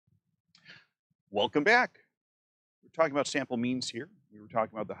Welcome back. We're talking about sample means here. We were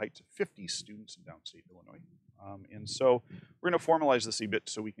talking about the heights of 50 students in downstate Illinois. And so we're going to formalize this a bit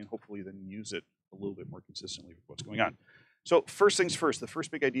so we can hopefully then use it a little bit more consistently with what's going on. So first things first, the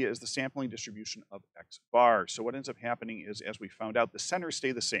first big idea is the sampling distribution of X bar. So what ends up happening is, as we found out, the centers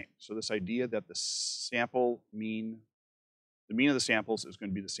stay the same. So this idea that the sample mean, the mean of the samples is going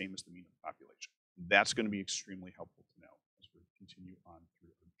to be the same as the mean of the population. That's going to be extremely helpful to know as we continue on through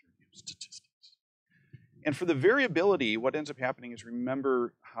our journey of statistics. And for the variability, what ends up happening is,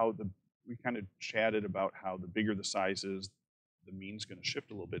 remember how we kind of chatted about how the bigger the size is, the mean's going to shift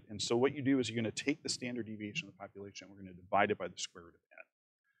a little bit. And so what you do is you're going to take the standard deviation of the population, we're going to divide it by the square root of n.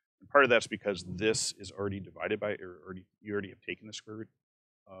 And part of that's because this is already divided by, or you already have taken the square root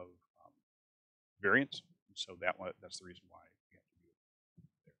of variance. And so that's the reason why we have to do it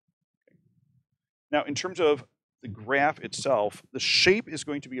there. Okay. Now, in terms of the graph itself, the shape is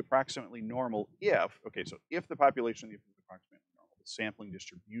going to be approximately normal if the population is approximately normal, the sampling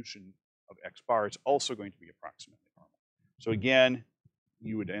distribution of X bar is also going to be approximately normal. So again,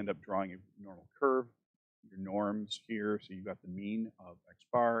 you would end up drawing a normal curve, your norms here, so you've got the mean of X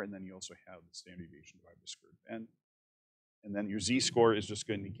bar, and then you also have the standard deviation divided by the square root of n. And then your z-score is just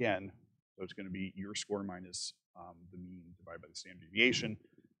going to, again, so it's going to be your score minus the mean divided by the standard deviation.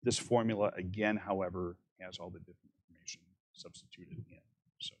 This formula, again, however, has all the different information substituted in,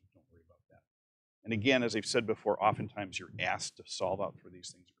 so don't worry about that. And again, as I've said before, oftentimes you're asked to solve out for these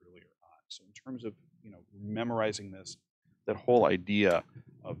things earlier on. So in terms of memorizing this, that whole idea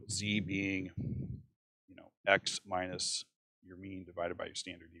of z being x minus your mean divided by your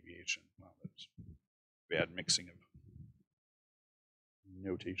standard deviation, well, that's bad mixing of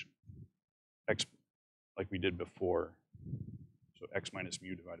notation. X, like we did before, so x minus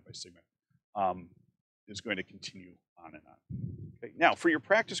mu divided by sigma, is going to continue on and on. Okay. Now, for your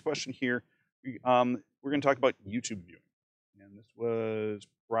practice question here, we're going to talk about YouTube viewing. And this was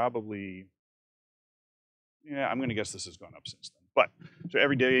probably, I'm going to guess this has gone up since then. But, so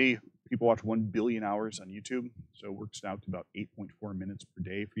every day, people watch 1 billion hours on YouTube. So it works out to about 8.4 minutes per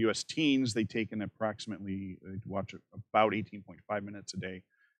day. For US teens, they take in approximately, watch about 18.5 minutes a day.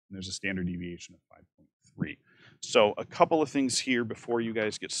 And there's a standard deviation of 5.3. So a couple of things here before you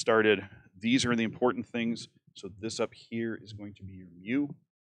guys get started. These are the important things. So this up here is going to be your mu,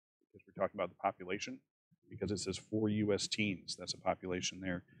 because we're talking about the population, because it says for US teens, that's a population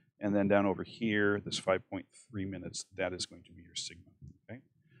there. And then down over here, this 5.3 minutes, that is going to be your sigma, okay?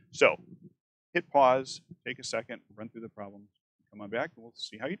 So hit pause, take a second, run through the problem, come on back, and we'll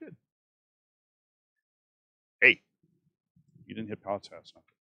see how you did. Hey, you didn't hit pause fast enough.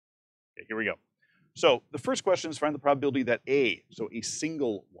 Okay, here we go. So the first question is find the probability that a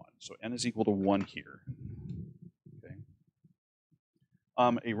single one, so n is equal to 1 here. Okay.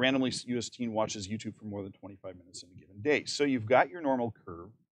 A randomly US teen watches YouTube for more than 25 minutes in a given day. So you've got your normal curve.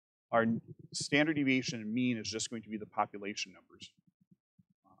 Our standard deviation and mean is just going to be the population numbers.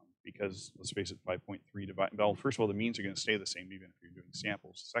 Because, let's face it, 5.3 divided, well, first of all, the means are going to stay the same even if you're doing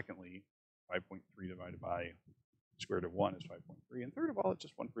samples. Secondly, 5.3 divided by square root of 1 is 5.3. And third of all, it's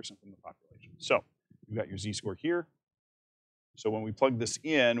just 1% from the population. So you've got your z-score here. So when we plug this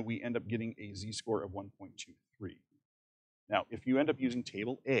in, we end up getting a z-score of 1.23. Now, if you end up using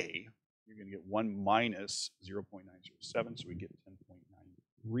table A, you're going to get 1 minus 0.907, so we get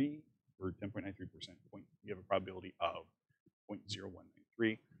 10.93, or 10.93%. You have a probability of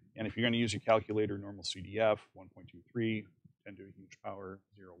 0.0193. And if you're going to use your calculator, normal CDF, 1.23, 10 to a huge power,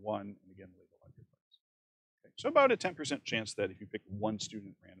 0.1, and again, label out your parts. Okay, so about a 10% chance that if you pick one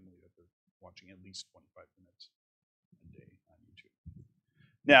student randomly, that they're watching at least 25 minutes a day on YouTube.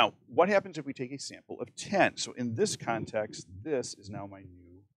 Now, what happens if we take a sample of 10? So in this context, this is now my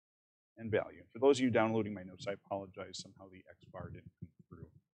new n value. For those of you downloading my notes, I apologize. Somehow the X bar didn't come through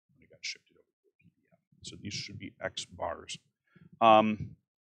when it got shifted over to a PDF. So these should be X bars.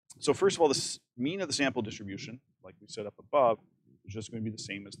 So first of all, the mean of the sample distribution, like we set up above, is just going to be the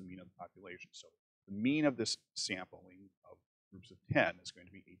same as the mean of the population. So the mean of this sampling of groups of 10 is going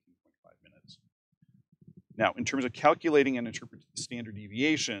to be 18.5 minutes. Now, in terms of calculating and interpreting the standard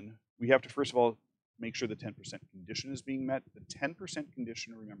deviation, we have to first of all make sure the 10% condition is being met. The 10%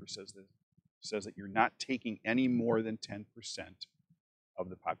 condition, remember, says that you're not taking any more than 10% of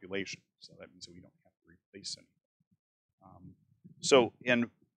the population. So that means that we don't have to replace anything.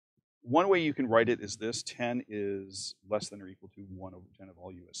 And one way you can write it is this: 10 is less than or equal to 1 over 10 of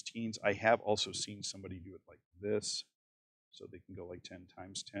all US teens. I have also seen somebody do it like this. So they can go like 10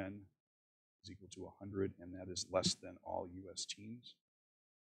 times 10 is equal to 100, and that is less than all US teens.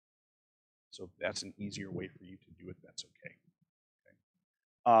 So if that's an easier way for you to do it, that's okay.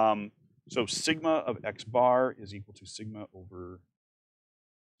 So sigma of x bar is equal to sigma over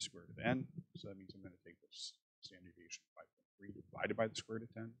square root of n. So that means I'm going to take this standard deviation of 5.3 divided by the square root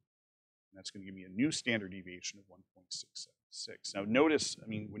of 10. And that's going to give me a new standard deviation of 1.676. Now notice, I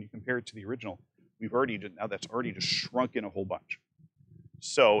mean, when you compare it to the original, we've already, now that's already just shrunk in a whole bunch.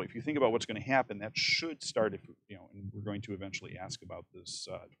 So if you think about what's going to happen, that should start, if you know, and we're going to eventually ask about this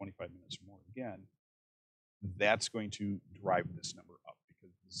 25 minutes or more again, that's going to drive this number up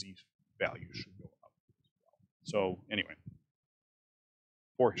because the z value should go up as well. So anyway,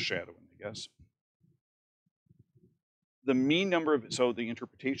 foreshadowing, I guess. The mean number of, so the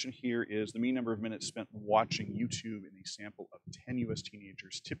interpretation here is the mean number of minutes spent watching YouTube in a sample of 10 US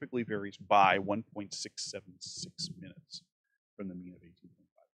teenagers typically varies by 1.676 minutes from the mean of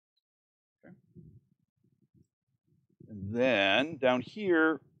 18.5. Okay. And then down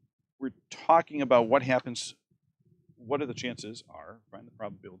here, we're talking about what happens, what are the chances are, find the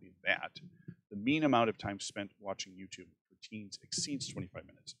probability of that, the mean amount of time spent watching YouTube for teens exceeds 25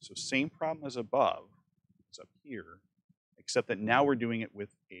 minutes. So same problem as above, it's up here, except that now we're doing it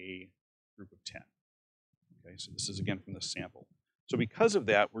with a group of 10. Okay, so this is again from the sample. So because of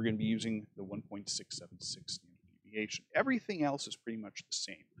that, we're going to be using the 1.676 standard deviation. Everything else is pretty much the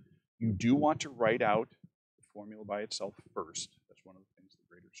same. You do want to write out the formula by itself first. That's one of the things the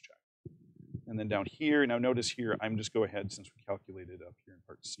graders check. And then down here, now notice here, I'm just go ahead, since we calculated up here in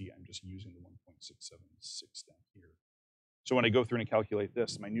part C, I'm just using the 1.676 down here. So when I go through and calculate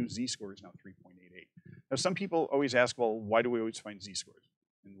this, my new z-score is now 3.88. Now some people always ask, well, why do we always find z-scores?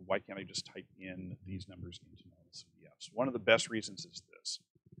 And why can't I just type in these numbers into normal CDFs? One of the best reasons is this.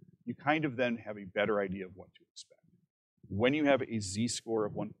 You kind of then have a better idea of what to expect. When you have a z-score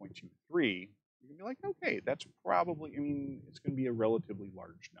of 1.23, you're gonna be like, okay, that's probably, I mean, it's gonna be a relatively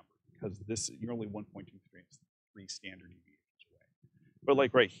large number because this, you're only 1.23, it's 3 standard deviations away. But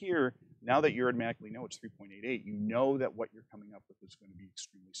like right here, now that you automatically know it's 3.88, you know that what you're coming up with is going to be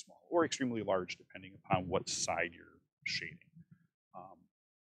extremely small or extremely large, depending upon what side you're shading.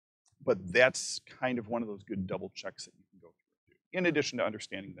 But that's kind of one of those good double checks that you can go through, in addition to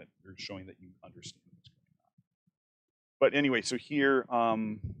understanding that you're showing that you understand what's going on. But anyway, so here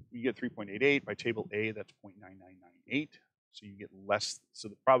you get 3.88 by table A, that's 0.9998. So you get less, so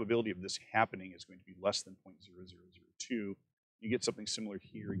the probability of this happening is going to be less than 0.0002. You get something similar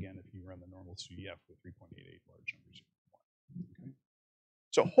here again if you run the normal CDF with 3.88 large numbers. Okay.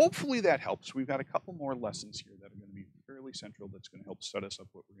 So hopefully that helps. We've got a couple more lessons here that are going to be fairly central that's going to help set us up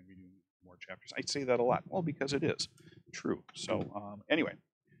what we're going to be doing in more chapters. I say that a lot. Well, because it is true. So anyway,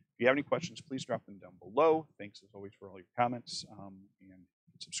 if you have any questions, please drop them down below. Thanks as always for all your comments. And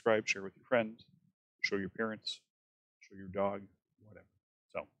subscribe, share with your friends, show your parents, show your dog, whatever.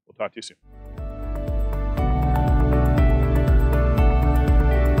 So we'll talk to you soon.